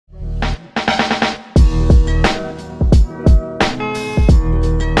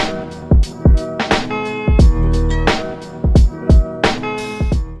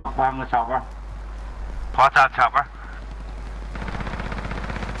chopper. What's that chopper?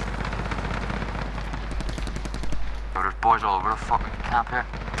 Oh, there's boys all over the fucking camp here.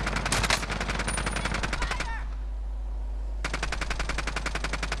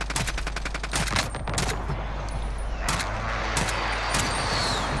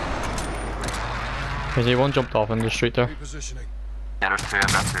 Is he one jumped off in the street there? Yeah, there's two.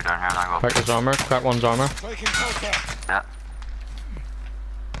 I've got two down here. And I go. Crack his armor. Crack one's armor. Yeah.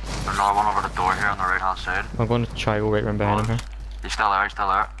 There's another one over the door here on the right hand side. I'm going to try to go right round behind him here. He's still there. He's still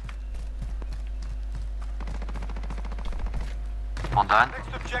there. One down.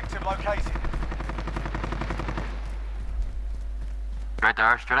 Next objective located. Right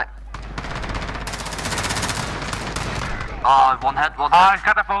there, straight. Oh, one hit, one hit. Oh, he's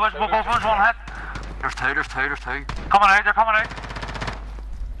got the bullets, both of us, one hit. There's two. Coming out, they're coming out.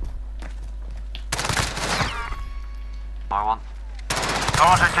 Another one. No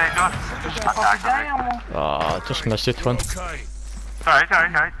one's outside us. Ah, just missed it one. Sorry.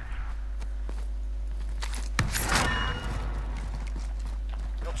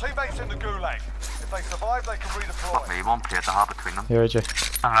 Your teammates in the gulag. If they survive, they can redeploy. Fuck me, one plate to have between them. Here, AJ.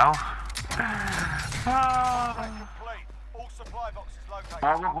 I Complete. All supply boxes located.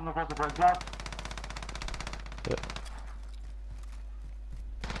 I'm coming across the bridge, lad. Yeah.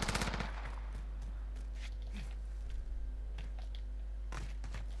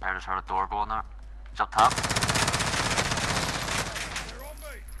 I just heard a door going there. It's up top.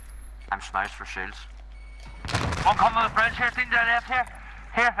 I'm smashed for shields. One coming to the bridge here, thing to the left here.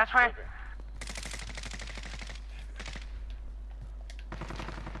 Here, this way.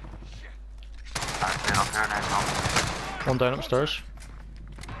 I'm staying up here now. One down upstairs.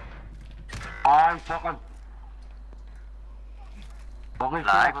 I'm fucking. Lovely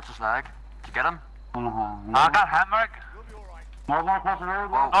Lag, shit. what's his lag? Did you get him? I got Hamburg. No one across the road.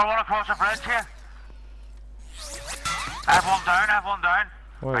 Another one across the bridge here. I have one down.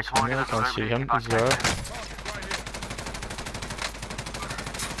 Where is he? I can't see him. He's there.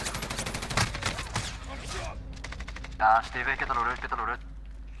 Stevie, get the load out, get the load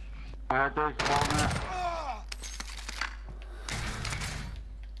out. There's one there.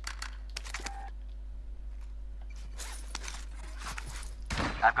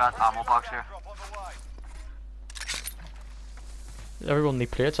 I've got ammo box here. Everyone need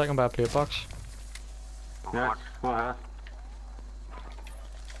plates. I can buy a plate box. Go for Yes, it. go ahead.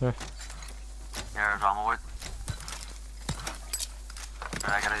 Yeah. Here's ammo out.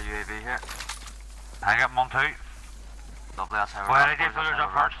 I got a UAV here. I got one too. Lovely, that's how Well, I did figure it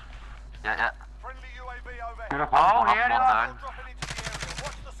out first. Yeah. Friendly UAV overhead. Get up. Oh, One here up, they one are. down. Dropping into the area.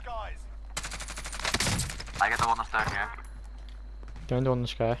 Watch the skies. I get the one that's down here. Down the one in the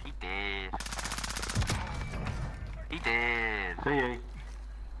sky. He did. He did. See you.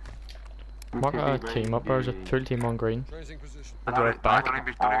 Mark a team up. There's a full team on green. Don't Go even back.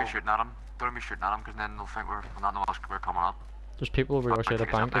 be shooting at him. Don't even be shooting at him, because then they'll think we're not know us we're coming up. There's people over there side the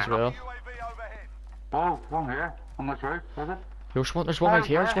bank as well. UAV overhead. Oh, one here. On this roof, is it? There's one right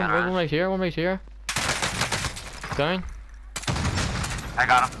here. There's one right here. One right here. Down. I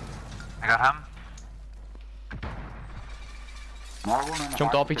got him. I got him. Another one in the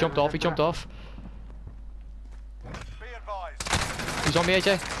Jumped back off. He jumped off. He jumped off. Be advised. He's on me,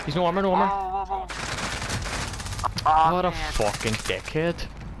 AJ. He's no armor. No armor. Whoa. What a fucking dickhead.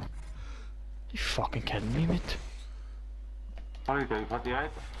 You fucking kidding me, mate? What do you do? Put the out?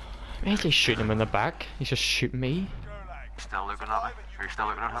 Ain't he shooting him in the back? He's just shooting me. Gulag. Still looking at me. Are you still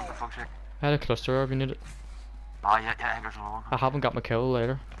looking at him, for fuck's sake? I had a cluster if you need it. Oh, yeah, I think there's another one. I haven't got my kill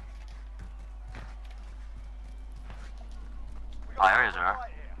later. Oh, there he is there.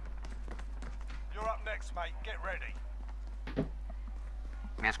 Right here. You're up next, mate. Get ready.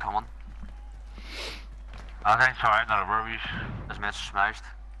 Mate's coming. I think sorry, not a worries. His mate's smashed.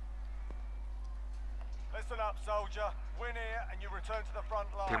 Listen up, soldier. Win here and you return to the front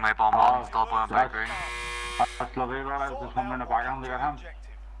line. Take my bomb on, stop on back green. That's lovely, right? I was just coming in the background to get him.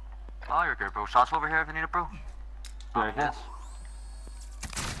 Objective. Oh, you're good, bro. Shots over here if you need it, bro. Yeah, Yes.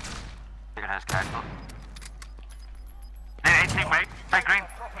 Taking his cash, though. Need 18, mate. Back green.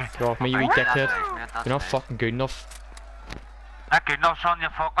 Get off me, you wee That's dickhead. nice, mate, that's You're not nice. fucking good enough. Not good enough, son, you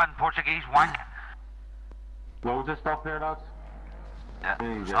fucking Portuguese wank. Loads of stuff here, lads. Yeah.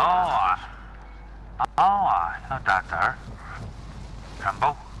 There you go. Not that there.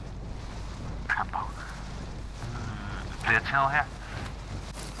 Trimbo. Plates hill here.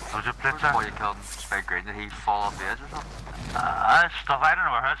 Those are plates Before there. you killed Spike Green, did he fall off the edge or something? Stuff, I don't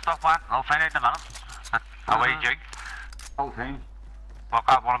know where his stuff went. I'll find out in a minute. Away jig. Whole team. Fuck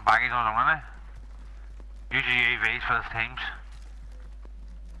up one of baggies on the running. Usually UAVs for the teams.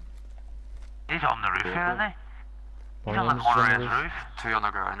 He's on the roof here, isn't he? He's One on the of them's corner on of the his roof. roof. Two on the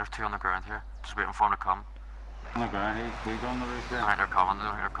ground, there's two on the ground here. Just waiting for him to come. On the ground, he's on the roof there. Right, they're coming,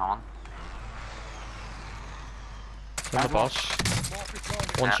 they're coming. It's on the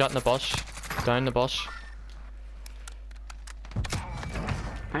bus. One Yeah. shot in the bus. Down the bus.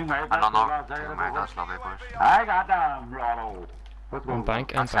 Teammate, I don't know. that's the lads there, Mate, that's lovely, boys. I got them, Rotto. Let's go. On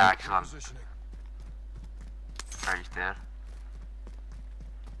bank, on That's bank. excellent. There, he's dead.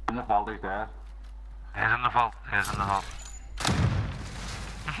 In the fault, he's there. He's in the vault. He's in the vault.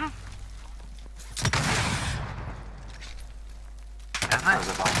 Isn't There's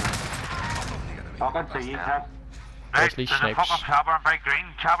he? a fault. I can see you, Kev. Right, Wesley there's a Snipes. fucking chopper in bright green.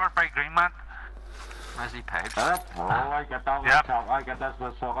 Chopper in bright green, man. Where's he pegged? Oh, I get that Yep. one. I get this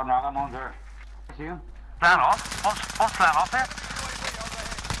with fucking rocking on there. See him? Flying off. One's flying off here.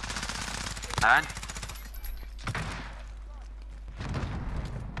 Down.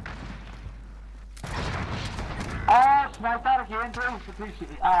 Oh, smack that again, too.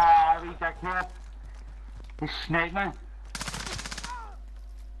 Ah, he's that kid. He's snake, man.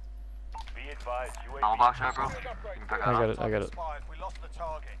 Be advised, Ammo UAV. box here, bro. You can pick that I up. got it, I got it. Expired. We lost the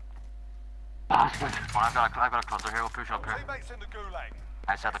target. Bastard. Well, I've got a cluster here, we'll push up here. Teammates in the gulag.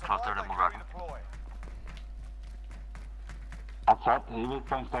 I set the cluster, then we'll wreck him. Redeploy. That's it. He was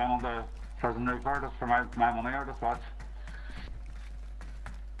trying to stay on the prison roof for just for my money or just watch.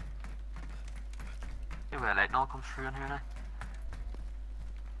 See where light now comes through in here now.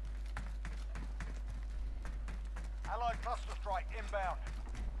 Allied cluster strike inbound.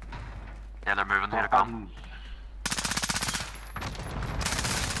 Yeah, they're moving, here to come.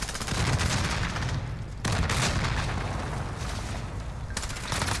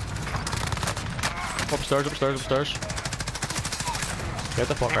 Upstairs, upstairs, upstairs. Get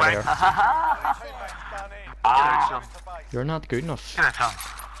the fuck out of here. Teammates done in. Get out, son. To base. You're not good enough. Get it, son.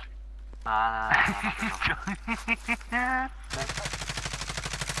 Nah.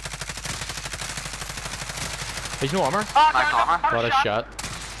 He's no armor. Nice armor. What a shot.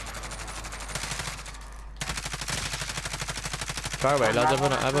 Far away, lads.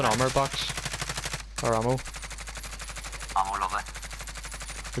 I have an armor box. Or ammo. Ammo, lovely.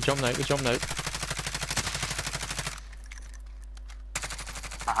 We're jumping out, we're jumping out.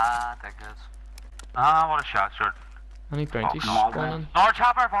 Haha, take this. Ah, what a shot, sir. Any bounties no, going on? North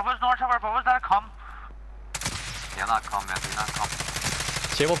chopper above us, let it come. Yeah, not come, mate, not come.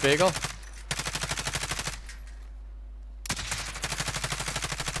 Table bagel.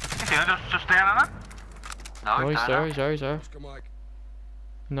 You see him just standing in it? No, Oh, he's down there, now. he's there, he's there.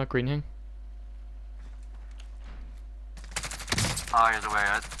 Not green hang. Oh, here's a way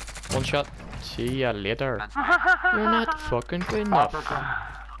out. One shot. See ya later. Fence. You're not fucking good enough.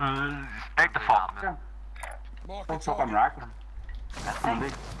 Take the fault. Don't fucking rack.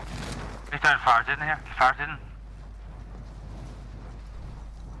 He's down far, didn't he? Far, didn't.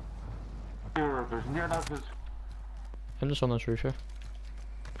 You're prison here, that's just. I'm just on this roof here.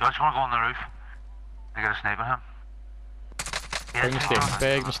 Do I just want to go on the roof? I got a sniper him. Big mistake,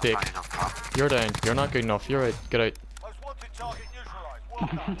 big mistake. Oh, he's up top. You're down. You're not good enough. You're out. Get out. Most wanted target neutralized.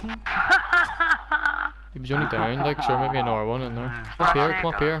 Well done. He was only down, like, so maybe an R1 in there. Come up here,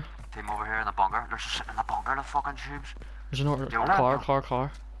 come up here. Team over here in the bunker. They're just sitting in the bunker, the fucking tubes. There's an R. Yo,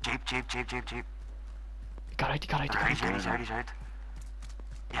 Car. Jeep. He got out, he got out, he got He's out. out, he's out.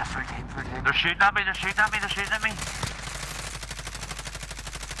 Yeah, full team. They're shooting at me, they're shooting at me.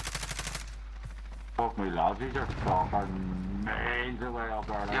 Fuck me, lads. These are fucking miles away up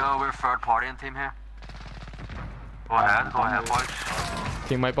there. like. Yo, we're third party in team here. Go ahead, boys.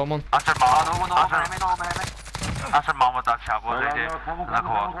 Team wipe on one. That's their Oh, mom. no, enemy. That's their mom with that shot, what Right, they did. right, come, And that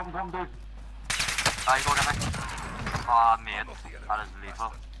quad. dude. Ah, you go get me. Oh, mate. That is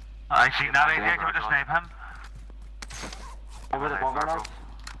lethal. I seen that idea, can we just snipe him? Over the bunker, lads.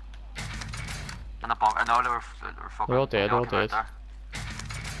 In the bunker. No, they were fucking... They're all dead, they're all right dead. there.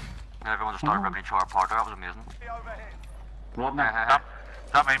 Yeah, everyone just started ripping each other apart there. That was amazing. Be overhead. Rodney.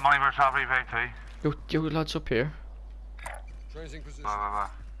 That made money for a salary pay too. Yo, lads up here. Where?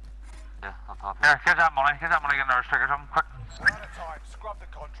 Yeah, on top here. Here, get that money, get a nurse stick or something, quick. We're out of time. Scrub the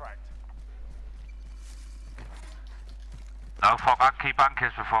contract. No, fuck, I'll keep on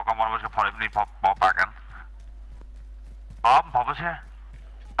kiss for fuck, I'm one of us gonna put him and he pop back in. Pop is here.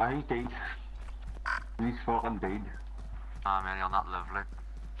 He's dead. He's fucking dead. Ah, man, you'll not live, like.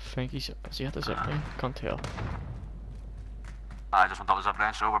 I think he's. Is he at the zipline? Can't tell. I just went up the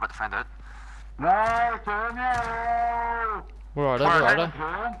zipline, so we're about to find out. No, turn you! Where are they? Where are they?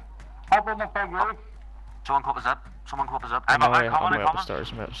 Turn. Up on the big roof. Someone come up the zip. I'm I'm coming, way I'm up the coming. stairs.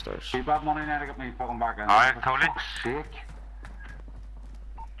 I'm way up the stairs. Keep that money now to get me fucking back in. Alright, For totally. fuck's sake.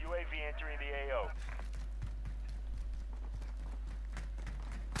 UAV entering the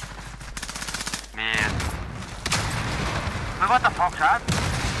what the fuck's that?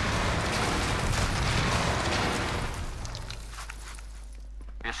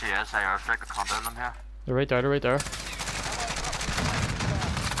 Yes, he is. I airstrike the cunt out of them here. They're right there, they're right there.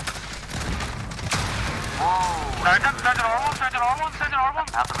 Whoa! Down them, down the normal one, down the normal one, down the normal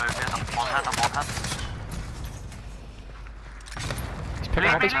one. Have to move here. One hit, one hit. He's picking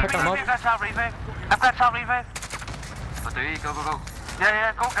him up, he's picking him up. I've got top revive. I've got top revive. What do you? Go, go, go.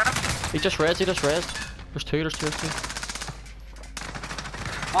 Yeah, go get him. He just rezzed, he just rezzed. There's two.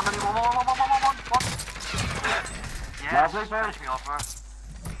 One. Yes, Lovely, finish me off her.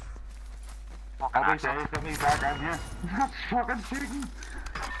 Fucking I'll be accent. safe, get me back on here. Fucking shooting.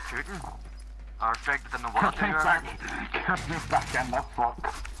 Shooting. Airstrike didn't know what to Get do. me back. Get me back in the fuck.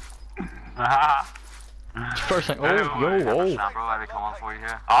 First thing, oh, Snap, yo. bro, I'll be coming for you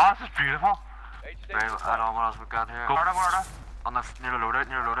here. Oh, this is beautiful. Right, I don't know what else we've got here. Go where? On the near the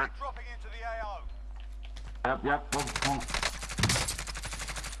loadout, Dropping into the AO. Yep, boom.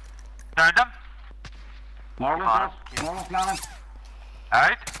 Down them. Normal, Got it. normal planning.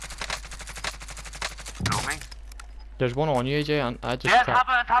 Alright. Blow me. There's one on you, AJ, and I just Yeah, crap.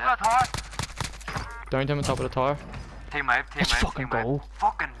 top of the tower. Downed him on top of the tower. Team wipe, Let's fucking go.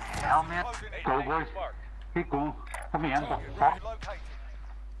 Fucking hell, mate. Go, boys. Keep going. Come in, the fuck. Located.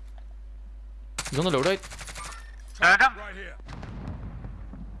 He's on the loadout. Down them. Right here.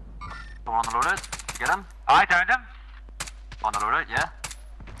 Go on the loadout. Get him. I downed him. On the loadout, yeah.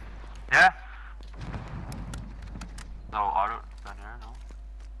 Yeah. No, auto. Down here, no.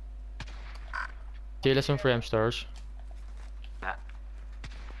 See, listen for him stairs. Yeah.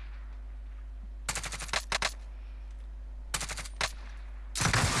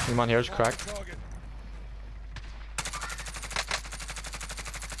 The man here is cracked. Target.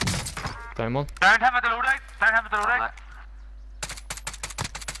 Down one. Downed him at the loadout. Like,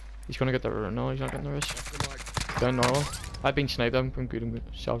 He's gonna get the no, he's not getting the wrist. Down normal. I've been sniped, I'm good,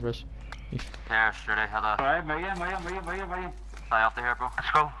 self wrist. here, straight I had a Alright, million. fly off the here, bro.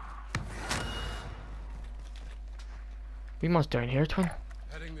 Let's go. We must down here, twin.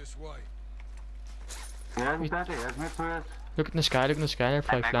 Heading this way. Yeah, that is, mate, please. Look in the sky, they're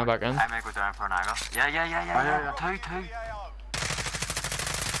flying back in. I may go down for an angle. Yeah. Two. The AO.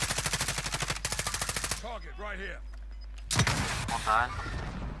 Target right here. One down.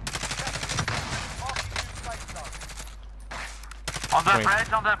 On the Wait.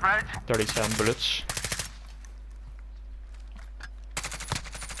 bridge. 37 bullets.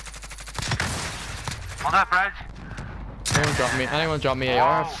 On that bridge. Anyone drop me AR?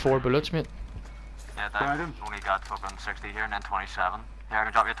 I have 4 bullets, mate. Yeah, Down that him. only got fucking 60 here and then 27. Here, I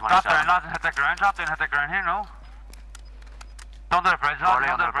can drop you Drop 27. down, lads, and hit the ground. Drop down, hit the ground here, no. Under the bridge, lads,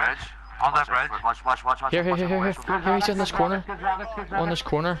 Already under the bridge. Under the bridge. Watch. Here, watch here, away from me. he's in this corner. On this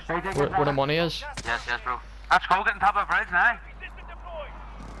corner, where the money is. Yes, bro. Let's go, get on top of the bridge now. System deployed.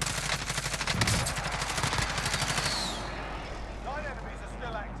 9 enemies are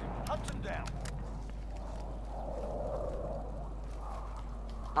still active. Hunt them down.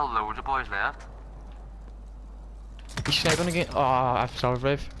 Still loads of boys left. He's sniping again. Oh, I've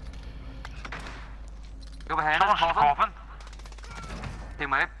survived. Go behind us, Someone's coffin. coughing.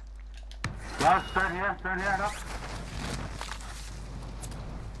 Team wipe. Yeah, turn here, look.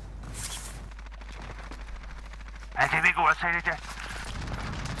 I think they go outside of you.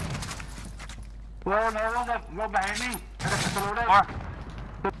 Well, no, go behind me. Hit the loadout. Where?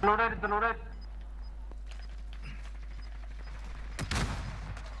 The loadout.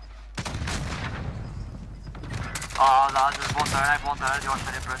 Oh, lads, there's one down. I have one down. Do you want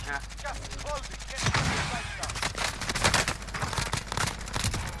to the bridge here? Just closing. Get to the safe zone.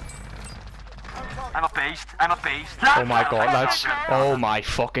 I'm a beast. Oh my god, lads. Oh my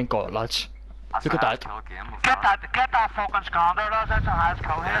fucking god, lads. That's Look at a hard that. kill game. Get that fucking scan there, lads. That's a hard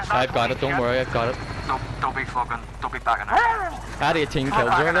kill here. I've got it, don't worry, I've got it. Don't be backing out. I had 18 kills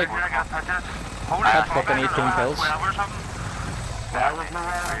there, like. That's fucking 18 kills. That was no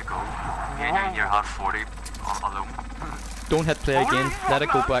There you go. You're hot 40 alone. Don't hit play again. Let it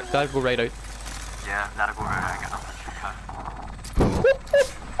go back. Let it go right out. Yeah, that'll go right again.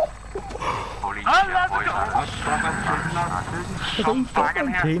 Holy Oh, shit, that's boys. a Don't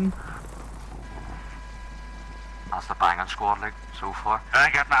fucking team. That's the banging squad, like, so far. I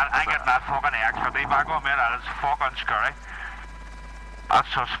ain't getting that fucking activity back on me. That is fucking scary. That's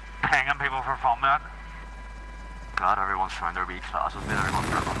just pinging people for fun, man. God, everyone's found their weak classes, mate. Everyone's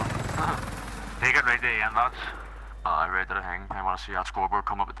found them. Take it right to the end, lads. I read to the hang. I want to see that scoreboard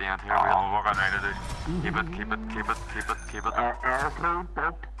come up at the end here. Oh, we're going to do. Keep it. airplane,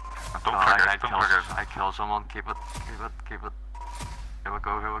 Don't forget, don't forget. I kill someone. Keep it. Here we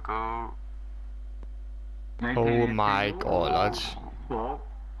go. Oh my god, lads.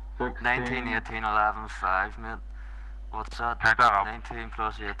 19, 18, 11, 5, mate. What's that? Take that up. 19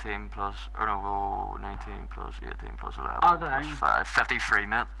 plus 18 plus, or no, 19 plus 18 plus 11 Oh, plus dang. 5. 53,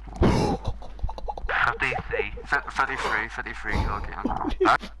 mate. 53. 53 kill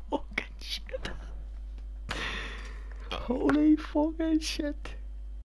game. Fucking shit. Holy fucking shit.